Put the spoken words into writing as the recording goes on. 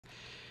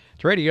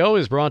Radio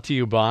is brought to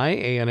you by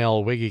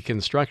A&L Wiggy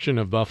Construction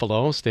of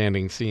Buffalo,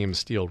 standing seam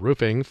steel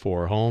roofing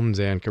for homes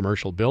and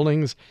commercial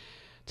buildings.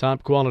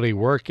 Top quality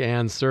work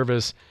and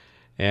service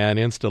and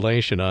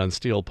installation on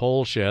steel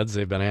pole sheds.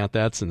 They've been at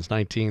that since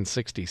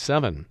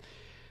 1967.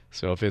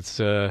 So if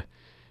it's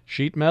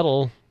sheet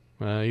metal,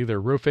 either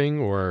roofing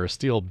or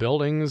steel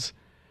buildings,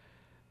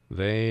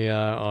 they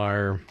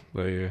are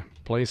the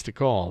place to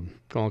call.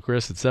 Call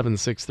Chris at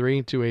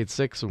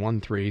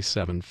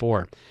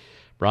 763-286-1374.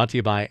 Brought to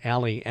you by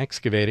Alley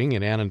Excavating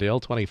in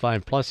Annandale,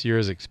 25-plus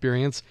years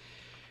experience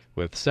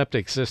with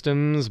septic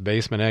systems,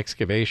 basement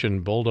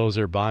excavation,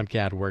 bulldozer,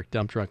 bobcat work,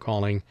 dump truck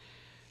hauling,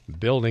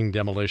 building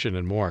demolition,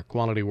 and more.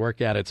 Quality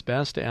work at its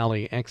best.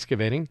 Alley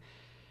Excavating,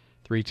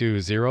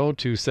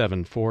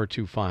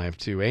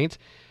 320-274-2528.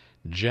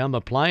 Gem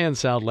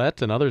Appliance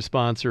Outlet, another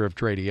sponsor of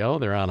Tradio.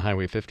 They're on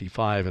Highway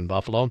 55 in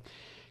Buffalo.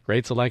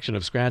 Great selection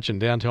of scratch and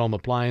dent home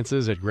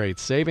appliances at great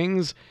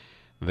savings.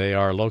 They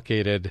are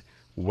located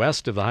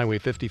west of the Highway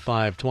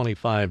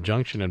 55-25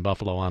 junction in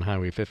Buffalo on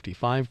Highway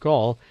 55.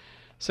 Call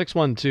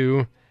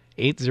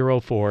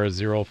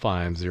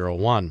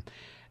 612-804-0501.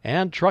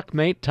 And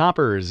Truckmate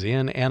Toppers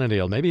in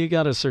Annandale. Maybe you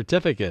got a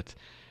certificate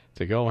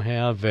to go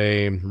have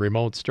a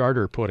remote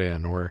starter put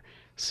in, or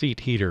seat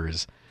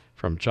heaters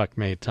from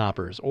Truckmate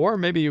Toppers. Or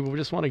maybe you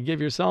just want to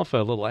give yourself a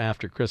little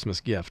after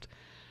Christmas gift.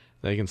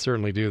 They can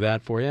certainly do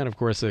that for you. And of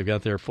course, they've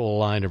got their full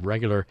line of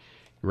regular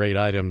great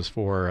items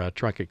for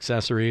truck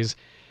accessories.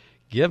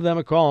 Give them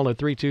a call at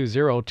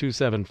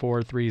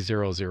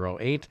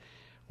 320-274-3008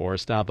 or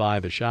stop by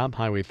the shop,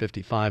 Highway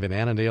 55 in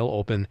Annandale,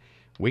 open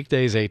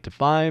weekdays 8 to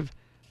 5,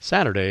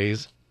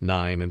 Saturdays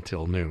 9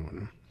 until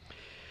noon.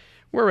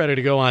 We're ready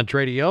to go on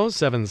Tradio,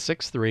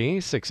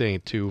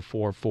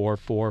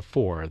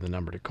 763-682-4444, the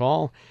number to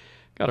call.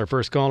 Got our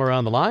first caller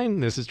on the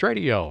line. This is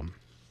Tradio.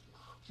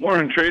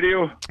 Morning,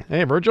 Tradio.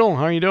 Hey, Virgil,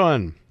 how are you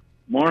doing?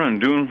 Morning,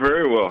 doing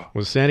very well.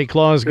 Was Santa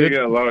Claus good? I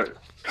got a lot of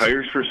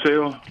tires for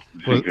sale.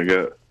 I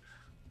got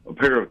a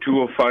pair of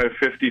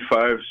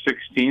 205-55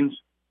 16s,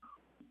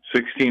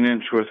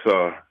 16-inch with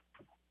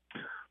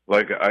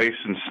like ice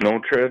and snow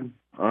tread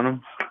on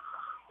them.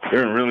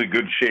 They're in really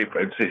good shape.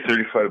 I'd say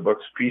 $35 a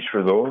piece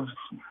for those.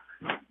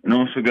 And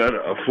also got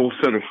a full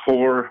set of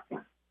 4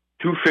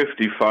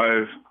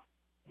 255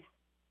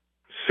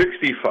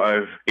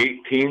 65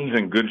 18s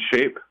in good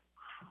shape.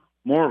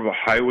 More of a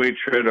highway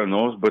tread on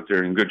those, but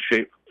they're in good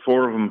shape.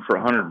 4 of them for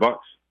 $100.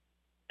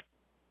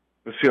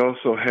 Let's see, I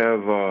also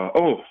have,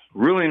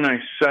 really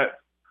nice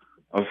set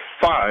of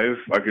 5.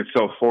 I could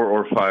sell 4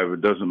 or 5,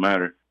 it doesn't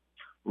matter.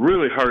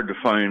 Really hard to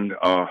find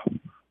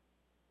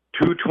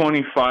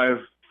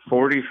 225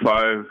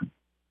 45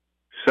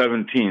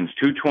 17s.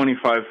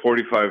 225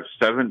 45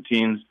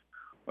 17s.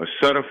 A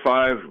set of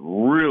 5,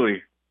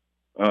 really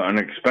an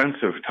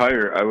expensive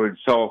tire. I would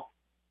sell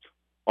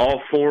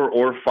all 4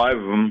 or 5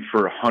 of them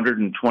for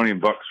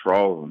 $120 for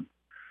all of them.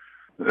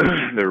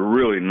 They're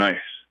really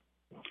nice.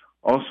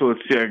 Also, let's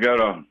see, I got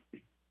a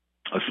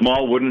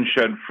small wooden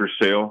shed for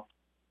sale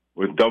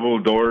with double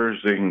doors.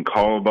 They can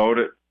call about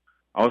it.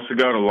 I also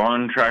got a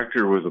lawn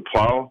tractor with a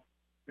plow.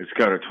 It's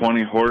got a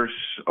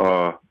 20-horse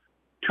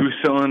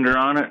 2-cylinder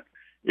on it.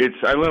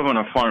 I live on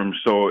a farm,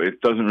 so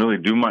it doesn't really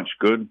do much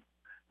good.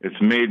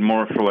 It's made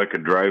more for like a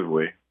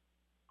driveway,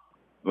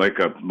 like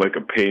a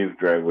paved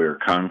driveway or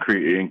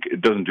concrete.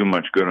 It doesn't do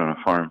much good on a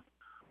farm.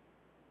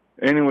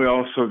 Anyway,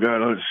 also got,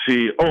 let's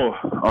see,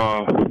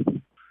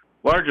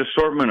 large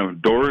assortment of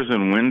doors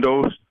and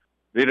windows.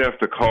 They'd have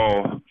to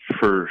call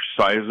for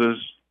sizes.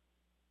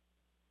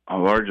 A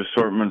large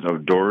assortment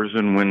of doors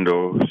and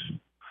windows.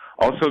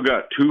 Also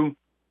got 2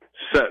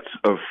 sets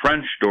of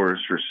French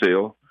doors for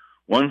sale.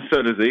 One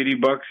set is $80,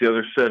 the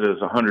other set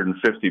is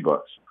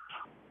 $150.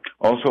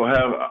 Also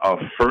have a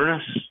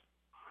furnace.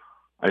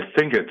 I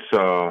think it's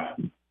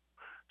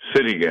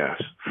city gas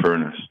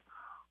furnace.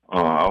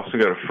 I also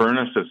got a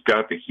furnace that's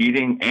got the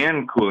heating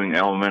and cooling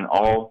element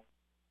all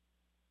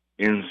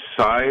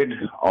inside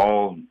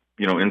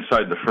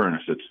the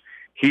furnace. It's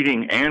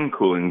heating and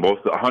cooling,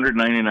 both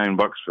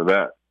 $199 for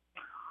that.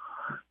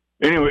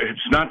 Anyway,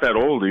 it's not that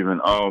old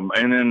even.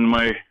 And then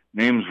my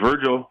name's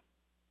Virgil.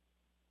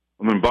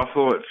 I'm in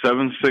Buffalo at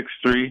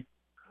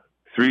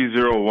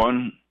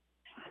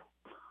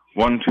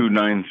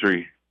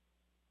 763-301-1293.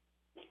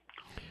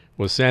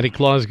 Was Santa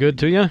Claus good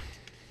to you?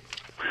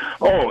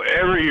 Oh,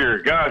 every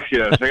year. Gosh,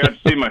 yes. I got to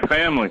see my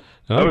family.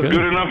 That was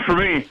good enough for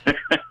me.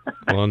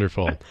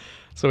 Wonderful.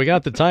 So we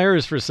got the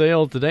tires for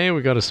sale today.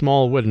 We've got a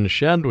small wooden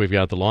shed. We've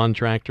got the lawn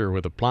tractor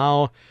with a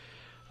plow,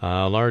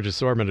 a large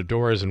assortment of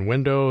doors and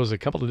windows, a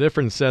couple of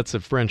different sets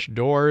of French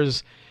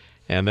doors,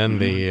 and then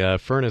the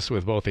furnace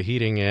with both the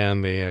heating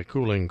and the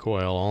cooling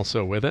coil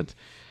also with it.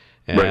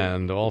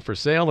 And all for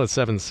sale at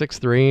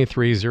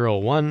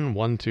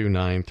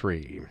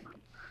 763-301-1293.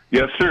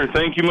 Yes, sir.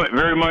 Thank you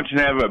very much, and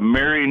have a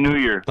Merry New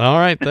Year. All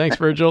right. Thanks,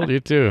 Virgil. You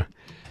too.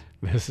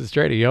 This is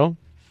Tradio.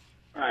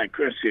 Hi,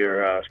 Chris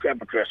here.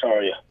 Scrapper Chris, how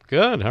are you?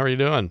 Good. How are you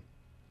doing?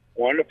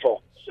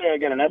 Wonderful. Sir, I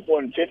got an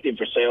F-150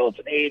 for sale. It's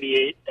an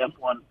 88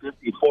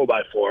 F-150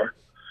 4x4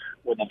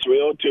 with a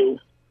 302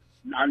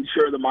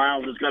 Unsure of the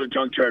miles. It's got a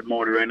junkyard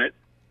motor in it.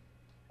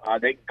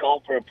 They can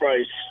call for a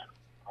price,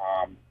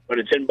 but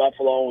it's in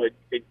Buffalo. It's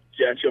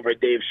actually over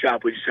at Dave's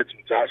shop. We just had some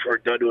exhaust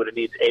work done to it. It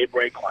needs a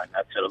brake line.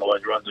 That's it.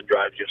 Otherwise, it runs and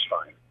drives just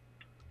fine.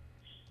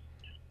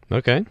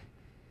 Okay.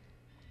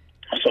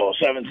 So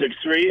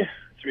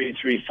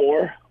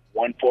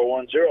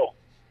 763-334-1410.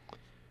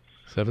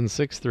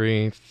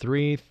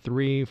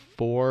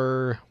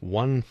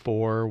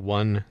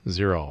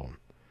 763-334-1410.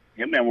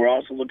 Yeah, man. We're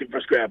also looking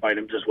for scrap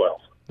items as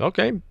well.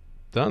 Okay.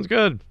 Sounds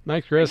good.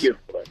 Thanks, Chris. Thank you.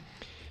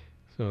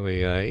 So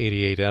the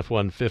 88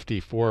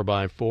 F-150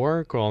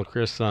 4x4. Call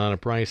Chris on a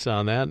price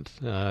on that.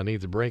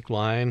 Needs a brake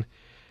line.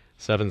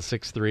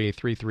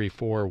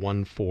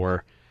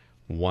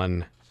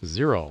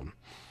 763-334-1410.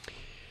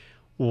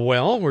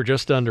 Well, we're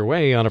just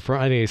underway on a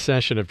Friday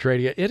session of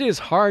Tradia. It is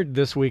hard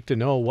this week to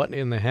know what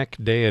in the heck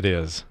day it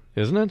is,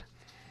 isn't it?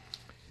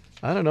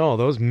 I don't know.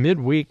 Those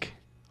midweek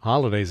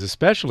holidays,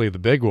 especially the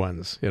big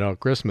ones,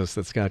 Christmas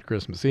that's got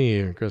Christmas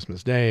Eve and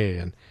Christmas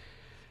Day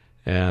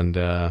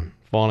and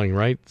falling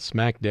right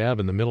smack dab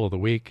in the middle of the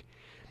week.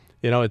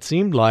 It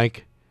seemed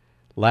like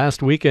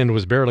last weekend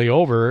was barely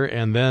over,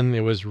 and then it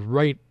was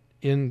right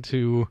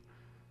into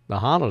the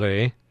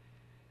holiday,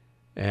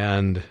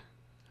 and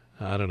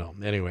I don't know.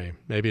 Anyway,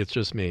 maybe it's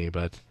just me,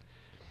 but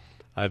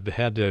I've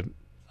had to,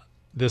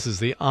 this is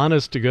the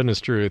honest to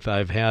goodness truth,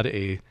 I've had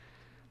a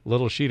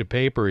little sheet of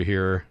paper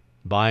here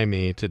by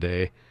me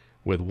today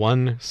with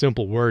one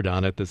simple word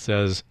on it that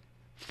says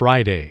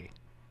Friday,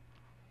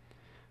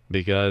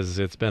 because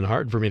it's been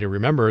hard for me to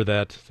remember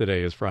that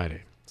today is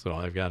Friday. So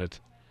I've got it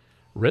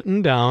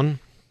written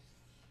down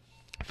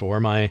for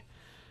my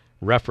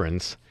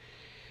reference.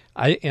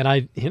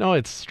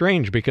 It's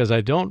strange because I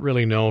don't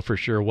really know for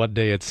sure what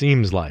day it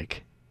seems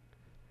like.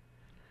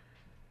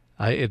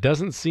 It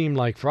doesn't seem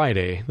like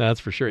Friday, that's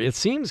for sure. It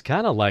seems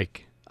kind of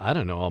like, I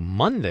don't know, a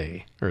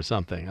Monday or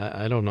something.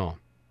 I don't know.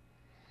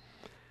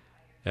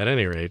 At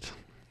any rate,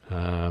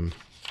 I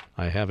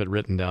have it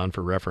written down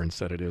for reference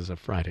that it is a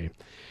Friday.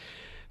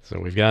 So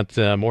we've got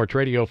more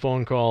Tradio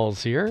phone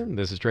calls here.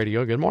 This is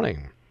Tradio. Good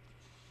morning.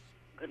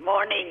 Good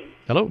morning.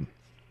 Hello.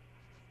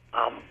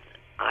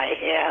 I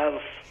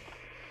have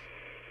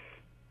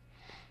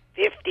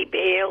 50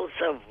 bales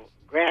of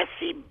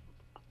grassy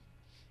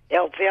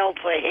alfalfa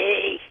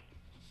hay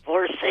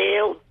for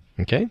sale.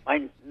 Okay.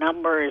 My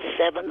number is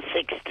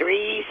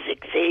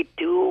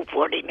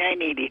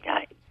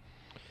 763-682-4989.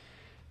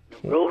 The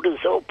road is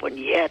open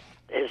yet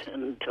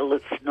until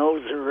it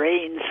snows or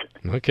rains.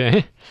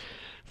 Okay.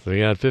 So we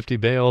got 50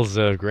 bales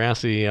of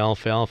grassy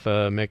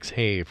alfalfa mix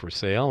hay for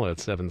sale at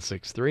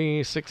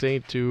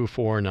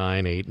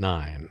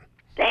 763-682-4989.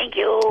 Thank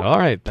you. All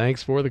right.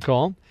 Thanks for the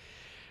call.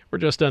 We're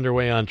just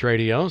underway on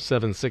Tradio,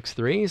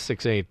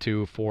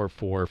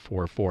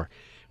 763-682-4444.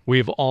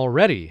 We've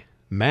already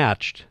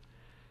matched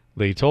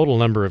the total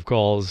number of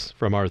calls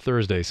from our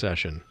Thursday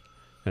session,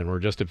 and we're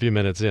just a few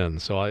minutes in.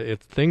 So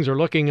things are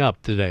looking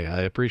up today. I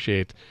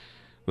appreciate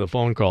the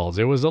phone calls.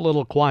 It was a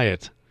little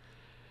quiet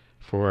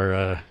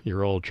for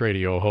your old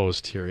Tradio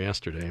host here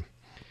yesterday.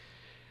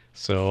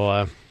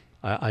 So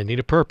I need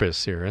a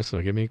purpose here,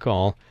 so give me a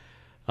call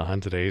on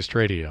today's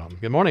Tradio.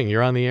 Good morning.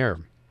 You're on the air.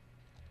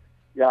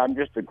 Yeah, I'm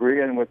just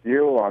agreeing with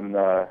you on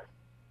the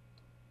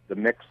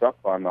mix-up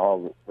on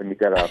all when you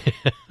get a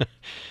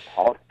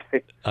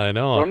holiday. I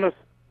know.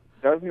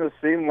 Doesn't it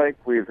seem like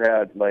we've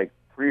had like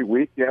 3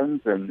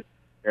 weekends in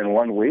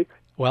 1 week?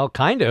 Well,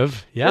 kind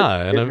of, yeah.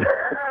 And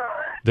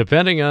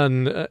depending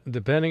on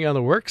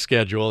the work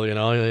schedule,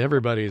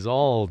 everybody's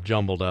all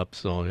jumbled up.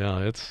 So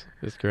yeah, it's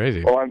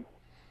crazy. Well,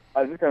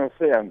 I was just gonna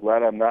say I'm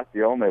glad I'm not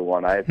the only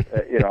one.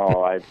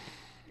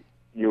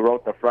 You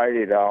wrote the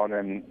Friday down,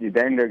 and you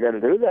dang near got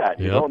to do that.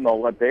 You don't know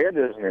what day it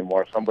is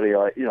anymore. Somebody,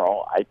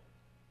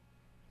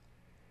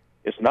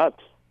 it's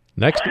nuts.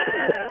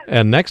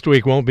 Next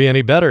week won't be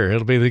any better.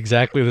 It'll be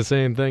exactly the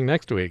same thing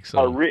next week.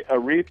 So a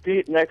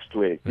repeat next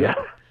week. Yeah.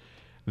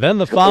 Then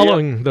the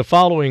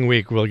following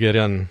week we'll get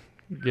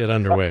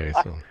underway.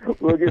 So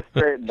we'll get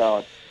straightened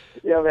out.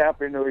 You have a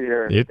happy New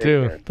Year. You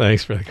too. Care.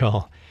 Thanks for the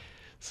call.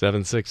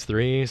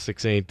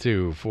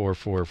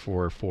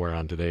 763-682-4444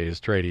 on today's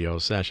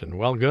Tradio session.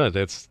 Well, good.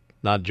 It's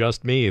not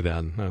just me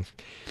then.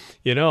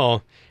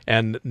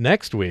 And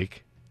next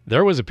week,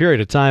 there was a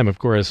period of time, of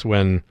course,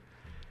 when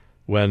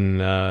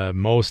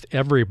most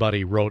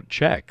everybody wrote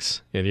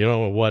checks. And you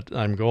know what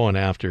I'm going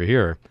after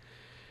here.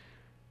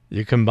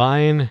 You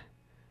combine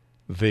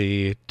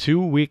the 2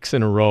 weeks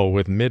in a row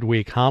with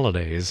midweek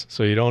holidays,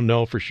 so you don't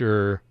know for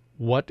sure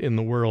what in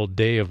the world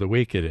day of the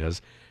week it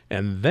is.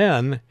 And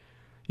then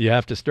you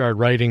have to start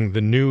writing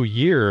the new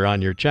year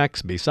on your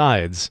checks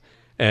besides,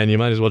 and you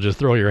might as well just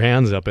throw your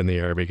hands up in the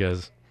air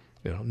because,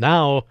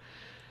 now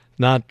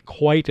not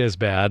quite as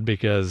bad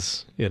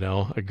because,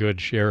 a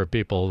good share of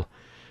people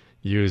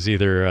use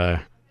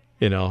either,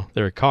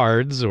 their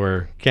cards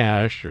or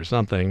cash or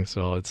something,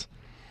 so it's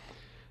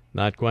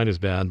not quite as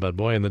bad. But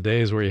boy, in the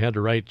days where you had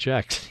to write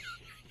checks,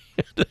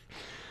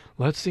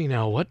 let's see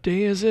now, what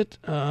day is it?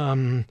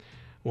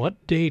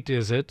 What date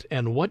is it?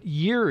 And what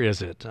year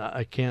is it?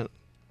 I can't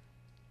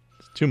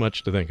too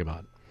much to think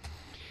about.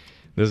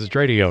 This is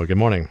Tradio. Good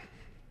morning.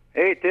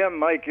 Hey, Tim,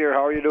 Mike here.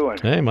 How are you doing?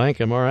 Hey, Mike.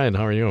 I'm all right.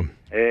 How are you?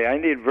 Hey, I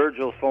need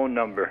Virgil's phone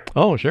number.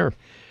 Oh, sure.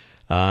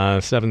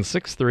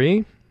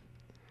 763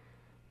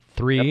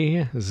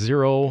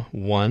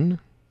 301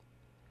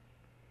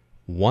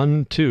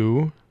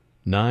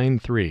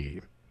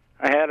 1293.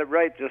 I had it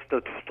right, just a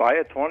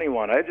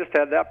 21. I just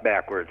had that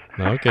backwards.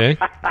 Okay.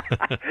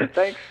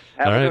 Thanks.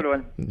 Have all a right. good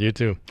one. You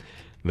too.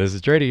 This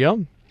is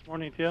Tradio.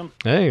 Morning, Tim.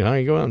 Hey, how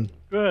you going?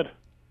 Good.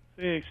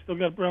 Hey, still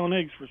got brown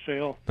eggs for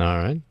sale. All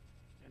right. And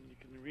you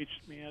can reach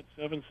me at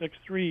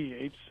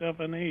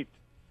 763-878-2767.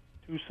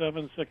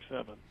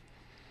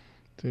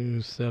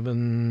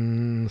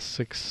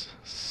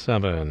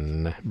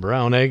 2767.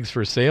 Brown eggs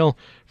for sale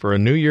for a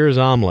New Year's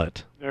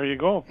omelet. There you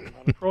go. A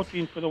lot of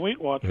protein for the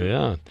Weight Watchers.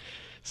 Yeah.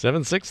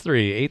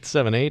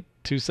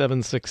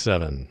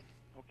 763-878-2767.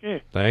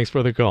 Okay. Thanks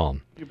for the call.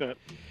 You bet.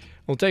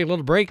 We'll take a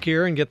little break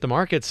here and get the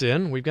markets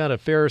in. We've got a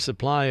fair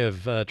supply of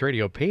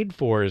Tradio paid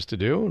fors to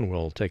do, and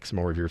we'll take some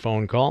more of your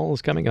phone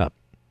calls coming up.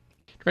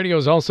 Tradio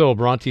is also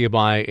brought to you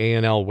by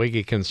A&L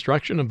Wiggy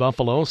Construction of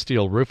Buffalo,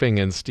 steel roofing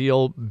and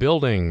steel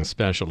building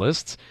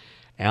specialists.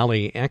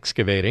 Alley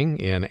Excavating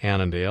in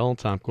Annandale,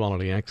 top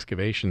quality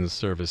excavation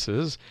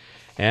services.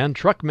 And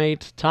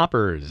Truckmate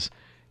Toppers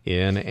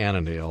in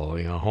Annandale,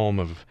 a home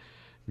of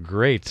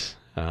great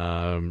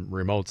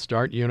remote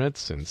start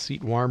units and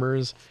seat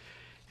warmers.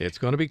 It's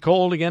going to be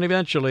cold again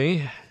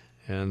eventually,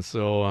 and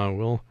so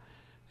we'll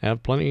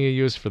have plenty of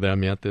use for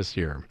them yet this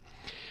year.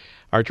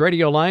 Our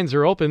Tradio lines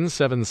are open,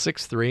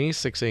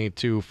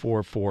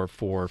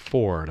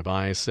 763-682-4444 to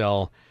buy,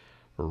 sell,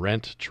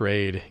 rent,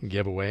 trade,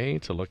 giveaway,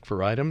 to look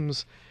for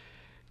items.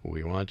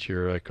 We want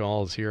your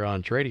calls here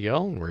on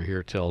Tradio. We're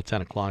here till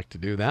 10 o'clock to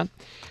do that.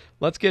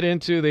 Let's get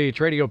into the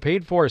Tradio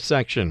paid for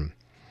section.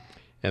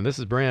 And this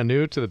is brand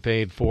new to the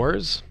paid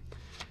fors.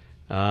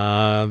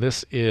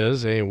 This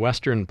is a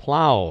Western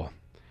plow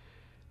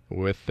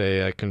with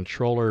a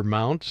controller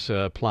mount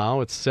plow.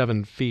 It's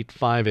 7 feet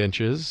 5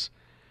 inches.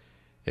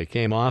 It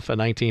came off a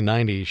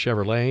 1990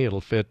 Chevrolet.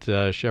 It'll fit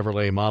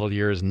Chevrolet model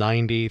years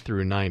 90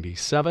 through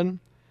 97.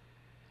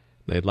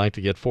 They'd like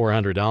to get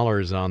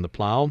 $400 on the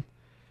plow.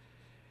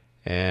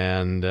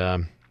 And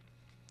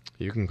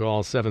you can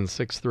call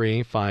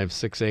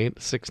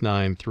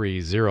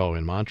 763-568-6930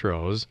 in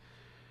Montrose.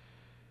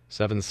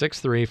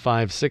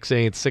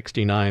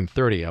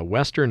 763-568-6930. A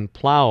Western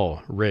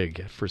plow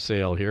rig for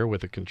sale here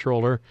with a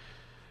controller.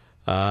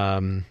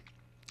 And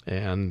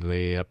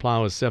the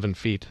plow is 7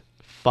 feet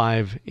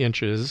 5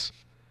 inches.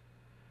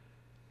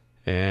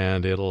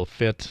 And it'll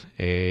fit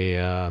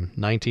a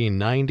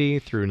 1990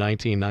 through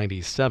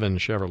 1997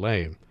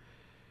 Chevrolet.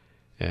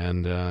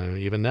 And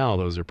even now,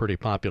 those are pretty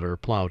popular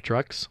plow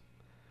trucks.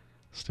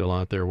 Still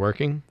out there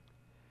working.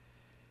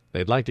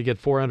 They'd like to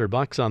get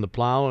 $400 on the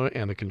plow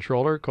and the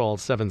controller. Call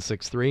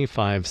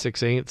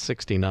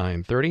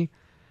 763-568-6930.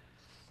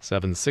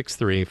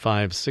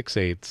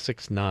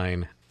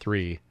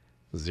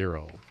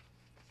 763-568-6930.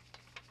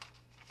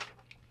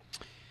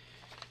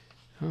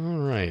 All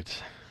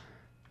right.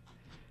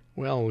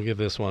 Well, we'll give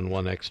this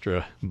one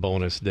extra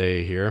bonus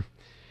day here.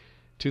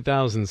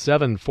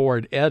 2007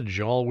 Ford Edge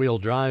all-wheel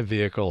drive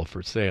vehicle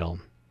for sale.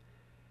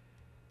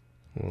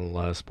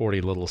 Little sporty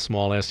little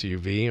small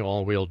SUV,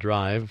 all-wheel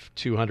drive,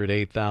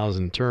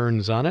 208,000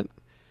 turns on it,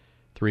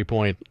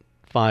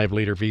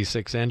 3.5-liter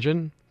V6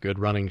 engine, good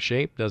running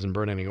shape, doesn't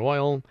burn any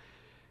oil,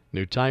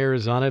 new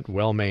tires on it,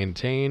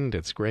 well-maintained,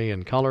 it's gray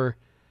in color,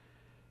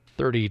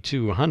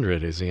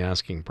 $3,200 is the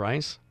asking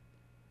price.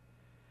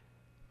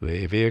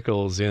 The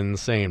vehicle's in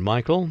St.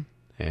 Michael,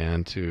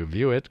 and to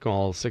view it,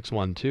 call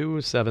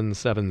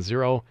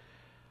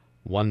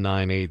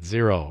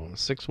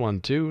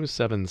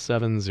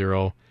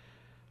 612-770-1980,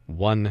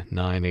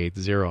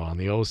 612-770-1980 on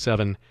the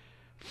 07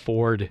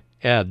 Ford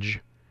Edge,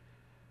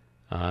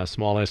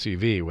 small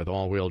SUV with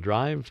all-wheel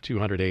drive,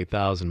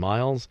 208,000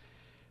 miles,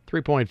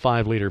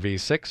 3.5-liter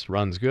V6,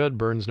 runs good,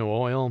 burns no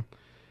oil,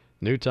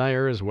 new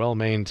tires,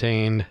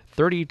 well-maintained,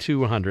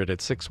 $3,200 at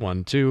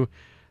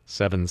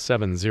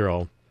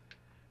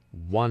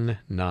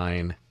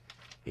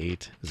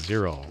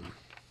 612-770-1980.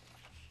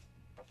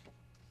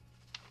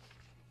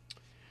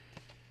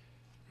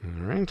 All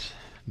right.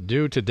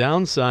 Due to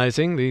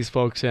downsizing, these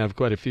folks have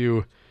quite a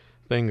few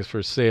things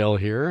for sale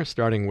here,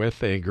 starting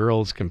with a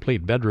girl's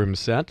complete bedroom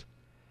set.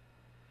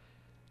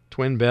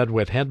 Twin bed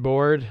with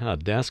headboard, a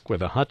desk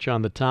with a hutch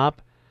on the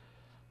top,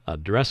 a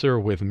dresser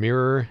with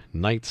mirror,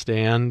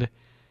 nightstand.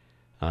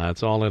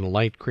 It's all in a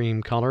light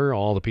cream color,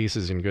 all the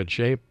pieces in good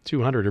shape.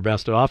 $200 or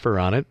best offer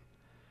on it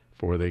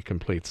for the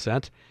complete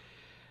set.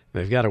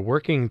 They've got a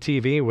working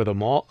TV with a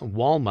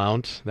wall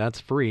mount.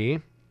 That's free.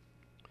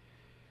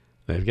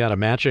 They've got a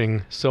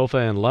matching sofa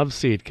and love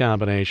seat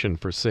combination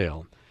for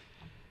sale.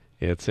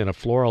 It's in a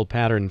floral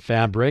pattern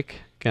fabric,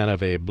 kind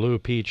of a blue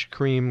peach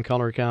cream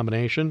color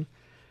combination.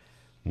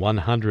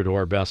 $100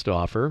 or best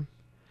offer.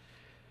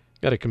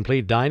 Got a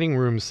complete dining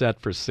room set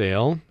for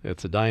sale.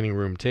 It's a dining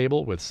room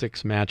table with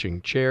 6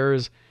 matching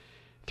chairs.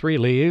 3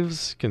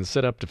 leaves, can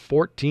sit up to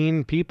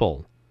 14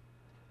 people.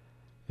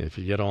 If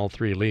you get all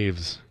 3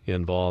 leaves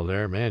involved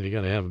there, man, you're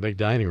going to have a big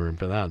dining room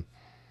for that.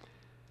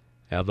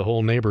 Have the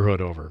whole neighborhood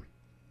over.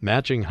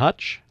 Matching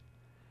hutch,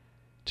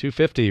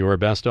 $250 or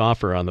best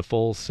offer on the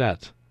full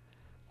set.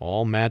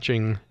 All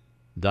matching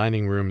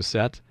dining room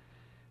set.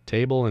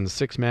 Table and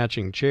 6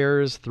 matching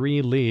chairs,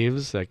 3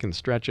 leaves that can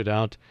stretch it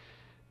out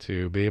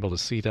to be able to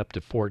seat up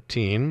to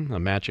 14. A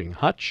matching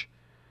hutch,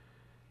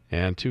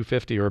 and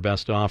 $250 or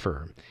best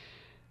offer.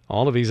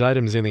 All of these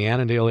items in the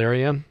Annandale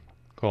area.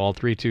 Call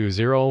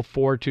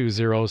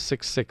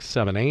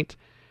 320-420-6678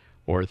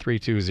 or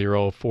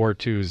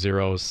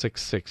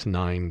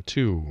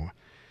 320-420-6692.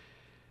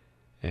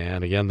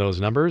 And again, those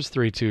numbers,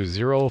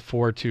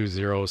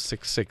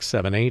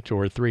 320-420-6678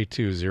 or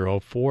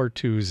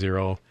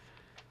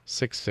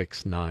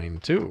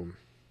 320-420-6692.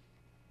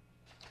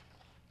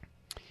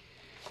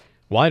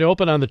 Wide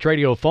open on the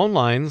Tradio phone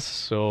lines,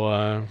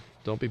 so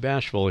don't be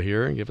bashful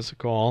here. Give us a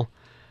call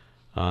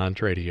on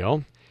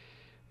Tradio.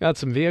 Got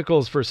some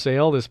vehicles for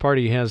sale. This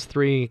party has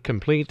 3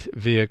 complete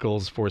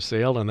vehicles for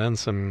sale and then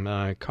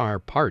some car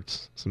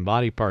parts, some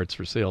body parts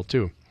for sale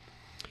too.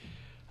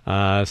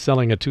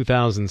 Selling a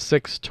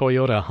 2006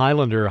 Toyota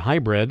Highlander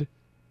Hybrid.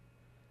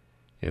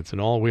 It's an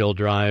all-wheel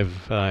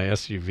drive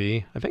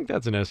SUV. I think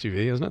that's an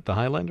SUV, isn't it? The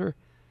Highlander?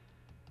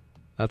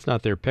 That's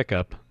not their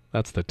pickup.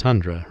 That's the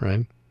Tundra,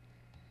 right?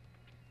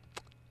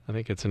 I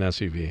think it's an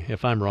SUV.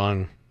 If I'm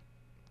wrong,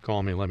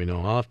 call me, let me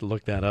know. I'll have to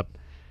look that up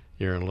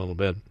here in a little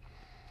bit.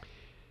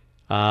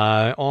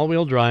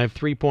 All-wheel drive,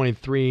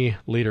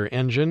 3.3-liter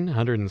engine,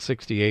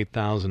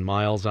 168,000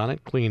 miles on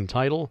it. Clean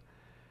title.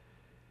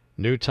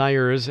 New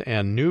tires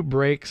and new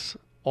brakes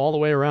all the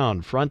way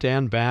around, front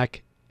and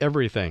back,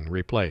 everything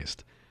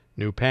replaced.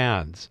 New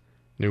pads,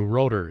 new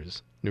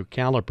rotors, new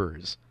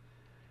calipers.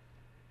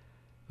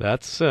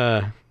 That's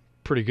a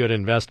pretty good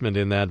investment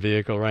in that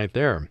vehicle right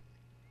there.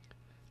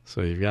 So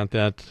you've got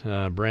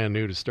that brand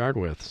new to start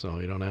with, so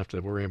you don't have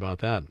to worry about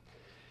that.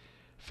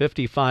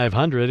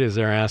 $5,500 is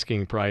their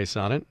asking price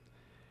on it.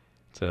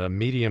 It's a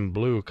medium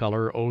blue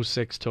color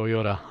 06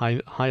 Toyota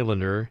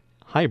Highlander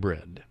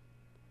Hybrid.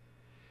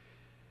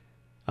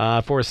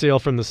 For sale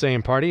from the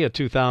same party, a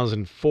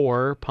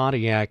 2004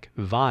 Pontiac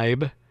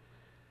Vibe.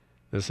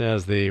 This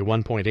has the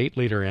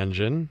 1.8-liter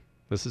engine.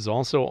 This is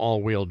also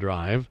all-wheel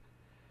drive.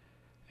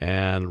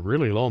 And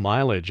really low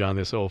mileage on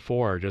this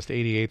 04, just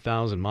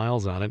 88,000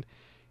 miles on it.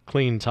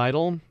 Clean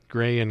title,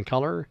 gray in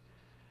color.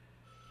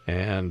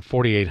 And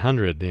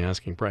 $4,800 the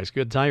asking price.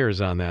 Good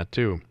tires on that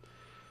too.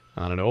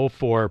 On an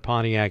 04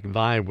 Pontiac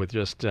Vibe with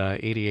just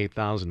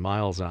 88,000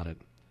 miles on it.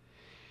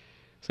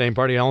 Same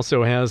party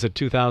also has a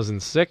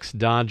 2006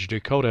 Dodge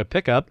Dakota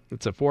pickup.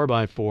 It's a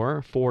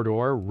 4x4,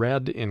 4-door,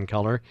 red in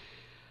color.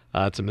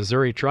 It's a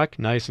Missouri truck,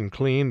 nice and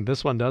clean.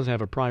 This one does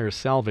have a prior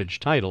salvage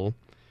title.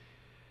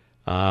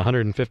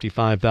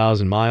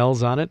 155,000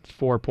 miles on it,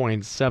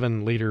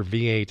 4.7-liter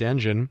V8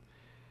 engine.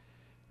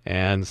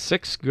 And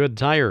 6 good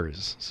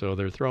tires, so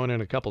they're throwing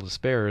in a couple of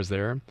spares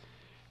there.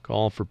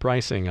 Call for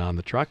pricing on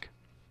the truck.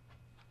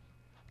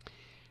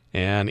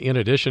 And in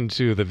addition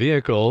to the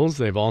vehicles,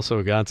 they've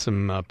also got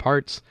some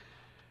parts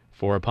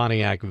for a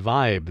Pontiac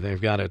Vibe. They've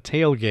got a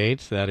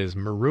tailgate that is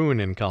maroon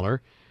in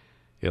color.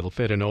 It'll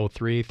fit an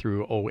 03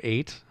 through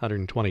 08,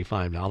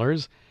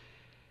 $125.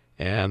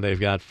 And they've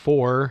got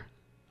 4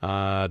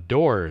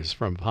 doors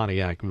from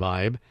Pontiac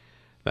Vibe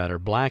that are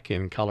black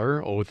in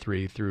color,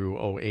 03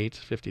 through 08,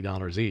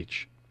 $50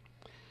 each.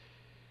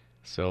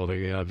 So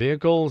the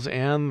vehicles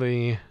and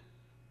the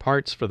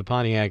parts for the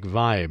Pontiac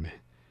Vibe.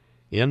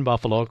 In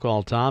Buffalo,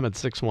 call Tom at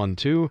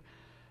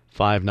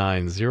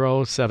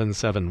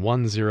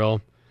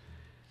 612-590-7710,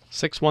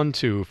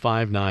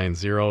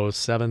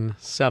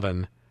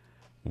 612-590-7710.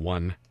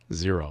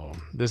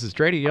 This is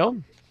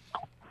Tradio.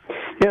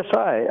 Yes,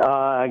 hi.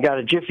 I got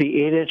a Jiffy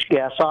 8-inch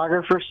gas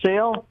auger for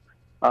sale,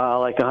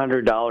 like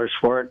 $100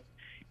 for it.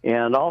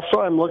 And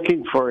also I'm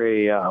looking for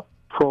a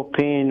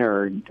propane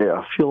or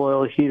fuel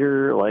oil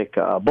heater, like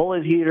a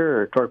bullet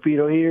heater or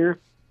torpedo heater,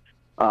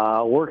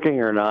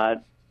 working or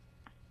not.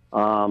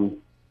 You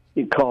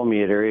can call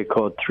me at area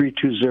code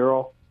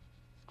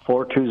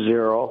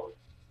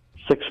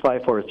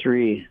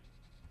 320-420-6543.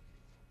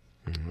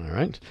 All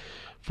right.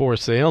 For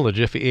sale, the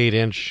Jiffy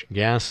 8-inch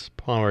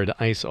gas-powered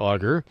ice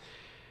auger.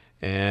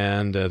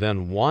 And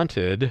then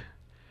wanted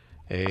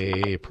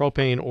a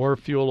propane or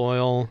fuel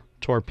oil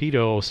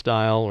torpedo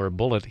style or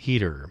bullet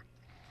heater.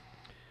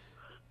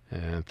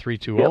 And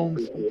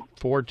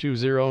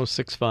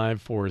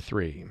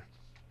 320-420-6543.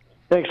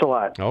 Thanks a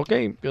lot.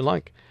 Okay, good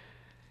luck.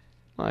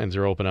 Lines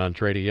are open on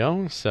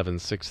Tradio,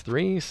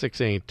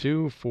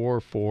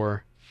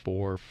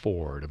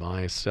 763-682-4444 to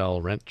buy,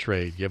 sell, rent,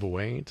 trade,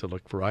 giveaway to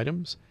look for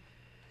items.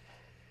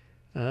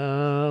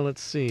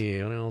 Let's see,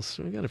 what else?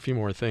 We got a few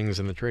more things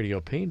in the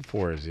Tradio paid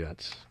for as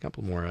yet. A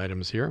couple more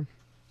items here.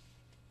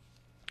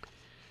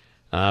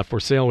 For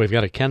sale, we've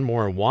got a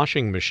Kenmore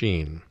washing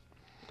machine.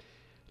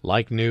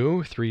 Like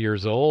new, 3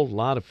 years old, a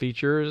lot of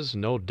features,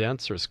 no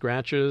dents or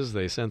scratches.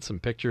 They sent some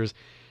pictures.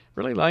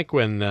 Really like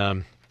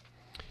when,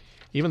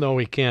 even though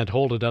we can't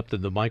hold it up to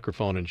the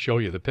microphone and show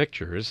you the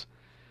pictures,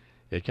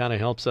 it kind of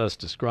helps us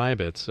describe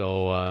it.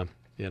 So,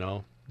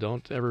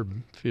 don't ever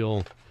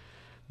feel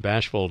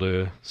bashful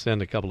to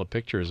send a couple of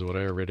pictures,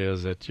 whatever it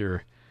is that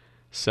you're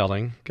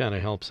selling. Kind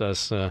of helps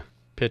us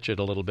pitch it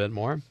a little bit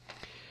more.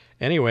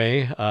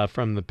 Anyway,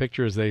 from the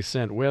pictures they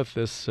sent with,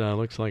 this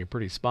looks like a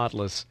pretty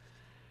spotless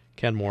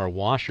Kenmore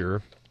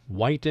washer.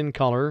 White in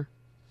color,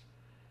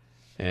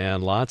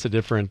 and lots of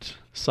different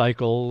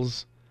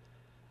cycles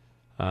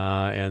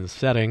and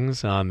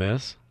settings on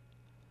this.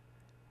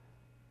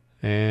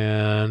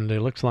 And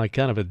it looks like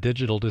kind of a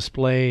digital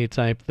display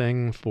type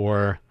thing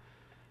for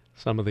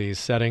some of these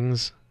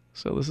settings.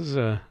 So this is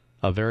a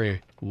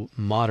very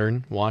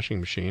modern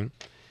washing machine.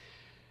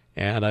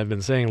 And I've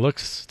been saying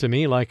looks to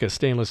me like a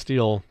stainless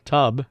steel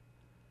tub.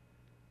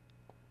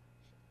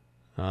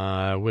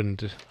 I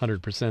wouldn't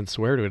 100%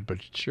 swear to it, but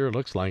it sure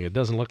looks like it.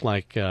 Doesn't look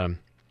like, the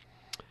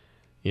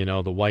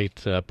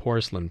white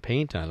porcelain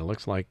paint on it. It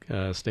looks like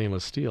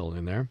stainless steel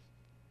in there.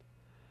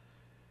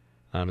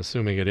 I'm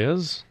assuming it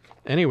is.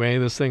 Anyway,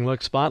 this thing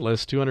looks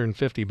spotless.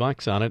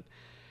 $250 on it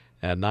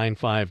at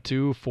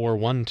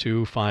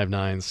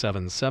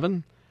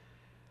 952-412-5977.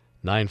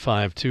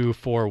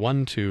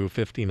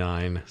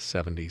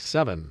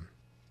 952-412-5977.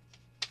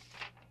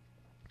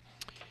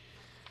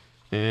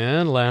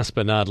 And last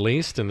but not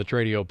least, in the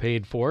Tradio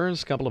Paid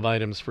Fors, a couple of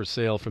items for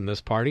sale from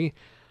this party.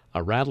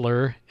 A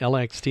Rattler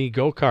LXT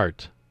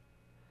go-kart.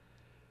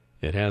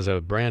 It has a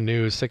brand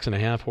new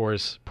 6.5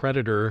 horse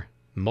Predator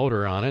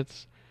motor on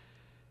it,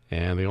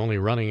 and the only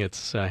running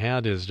it's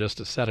had is just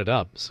to set it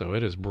up. So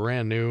it is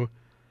brand new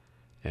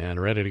and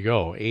ready to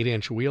go.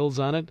 8-inch wheels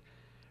on it,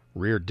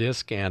 rear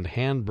disc and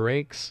hand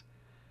brakes.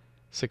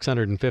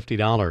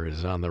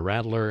 $650 on the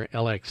Rattler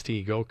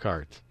LXT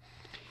go-kart.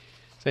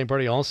 Same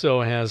party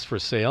also has for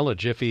sale a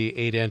Jiffy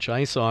 8-inch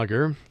ice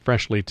auger,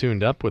 freshly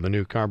tuned up with a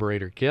new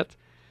carburetor kit.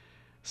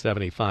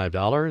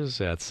 $75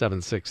 at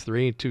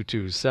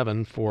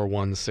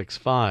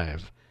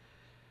 763-227-4165.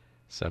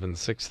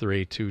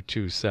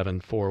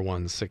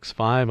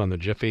 763-227-4165 on the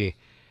Jiffy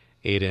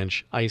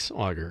 8-inch ice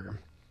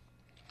auger.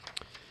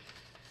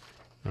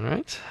 All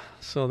right,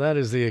 so that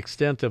is the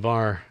extent of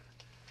our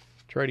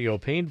Tradio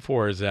Paid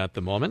Fors at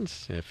the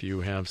moment. If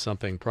you have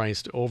something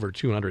priced over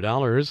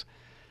 $200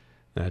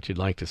 that you'd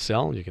like to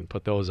sell, you can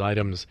put those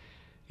items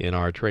in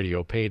our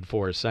Tradio Paid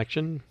For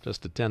section.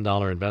 Just a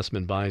 $10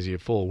 investment buys you a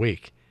full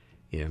week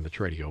in the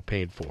Tradio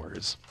Paid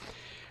Fors.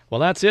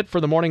 Well, that's it for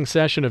the morning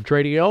session of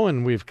Tradio,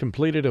 and we've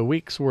completed a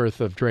week's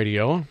worth of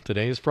Tradio.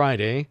 Today is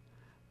Friday.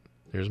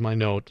 There's my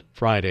note,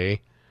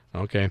 Friday.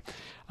 Okay.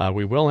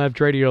 We will have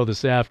Tradio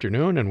this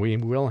afternoon, and we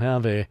will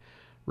have a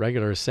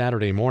regular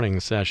Saturday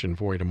morning session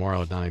for you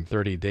tomorrow at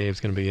 9:30.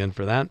 Dave's going to be in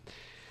for that,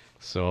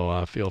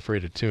 so feel free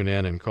to tune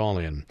in and call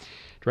in.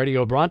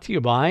 Tradio brought to you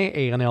by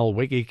A&L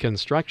Wiggy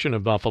Construction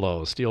of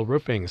Buffalo. Steel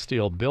roofing,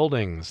 steel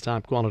buildings,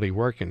 top quality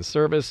work and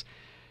service.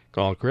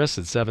 Call Chris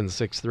at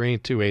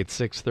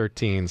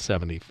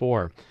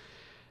 763-286-1374.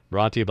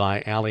 Brought to you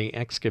by Alley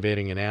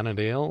Excavating in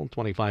Annandale.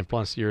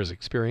 25-plus years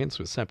experience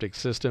with septic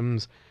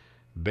systems,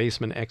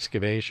 basement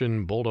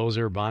excavation,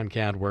 bulldozer,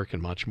 Bobcat work,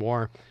 and much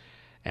more.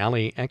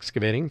 Alley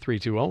Excavating,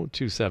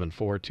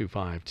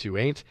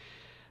 320-274-2528.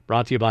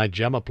 Brought to you by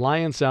Gem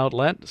Appliance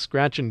Outlet.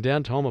 Scratch and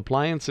dent home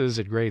appliances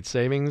at great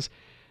savings.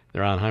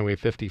 They're on Highway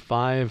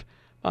 55,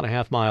 about a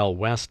half mile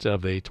west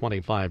of the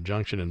 25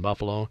 junction in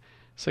Buffalo.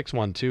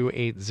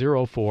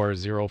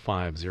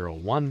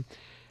 612-804-0501.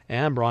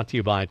 And brought to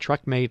you by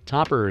Truckmate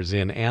Toppers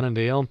in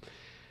Annandale.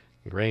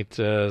 Great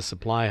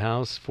supply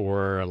house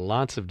for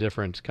lots of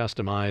different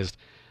customized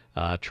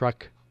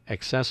truck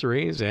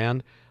accessories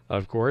and,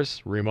 of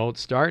course, remote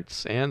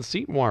starts and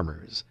seat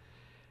warmers.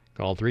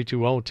 Call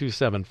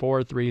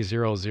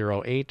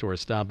 320-274-3008 or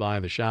stop by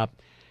the shop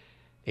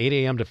 8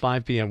 a.m. to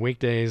 5 p.m.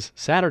 weekdays,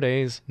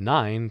 Saturdays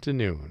 9 to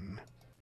noon.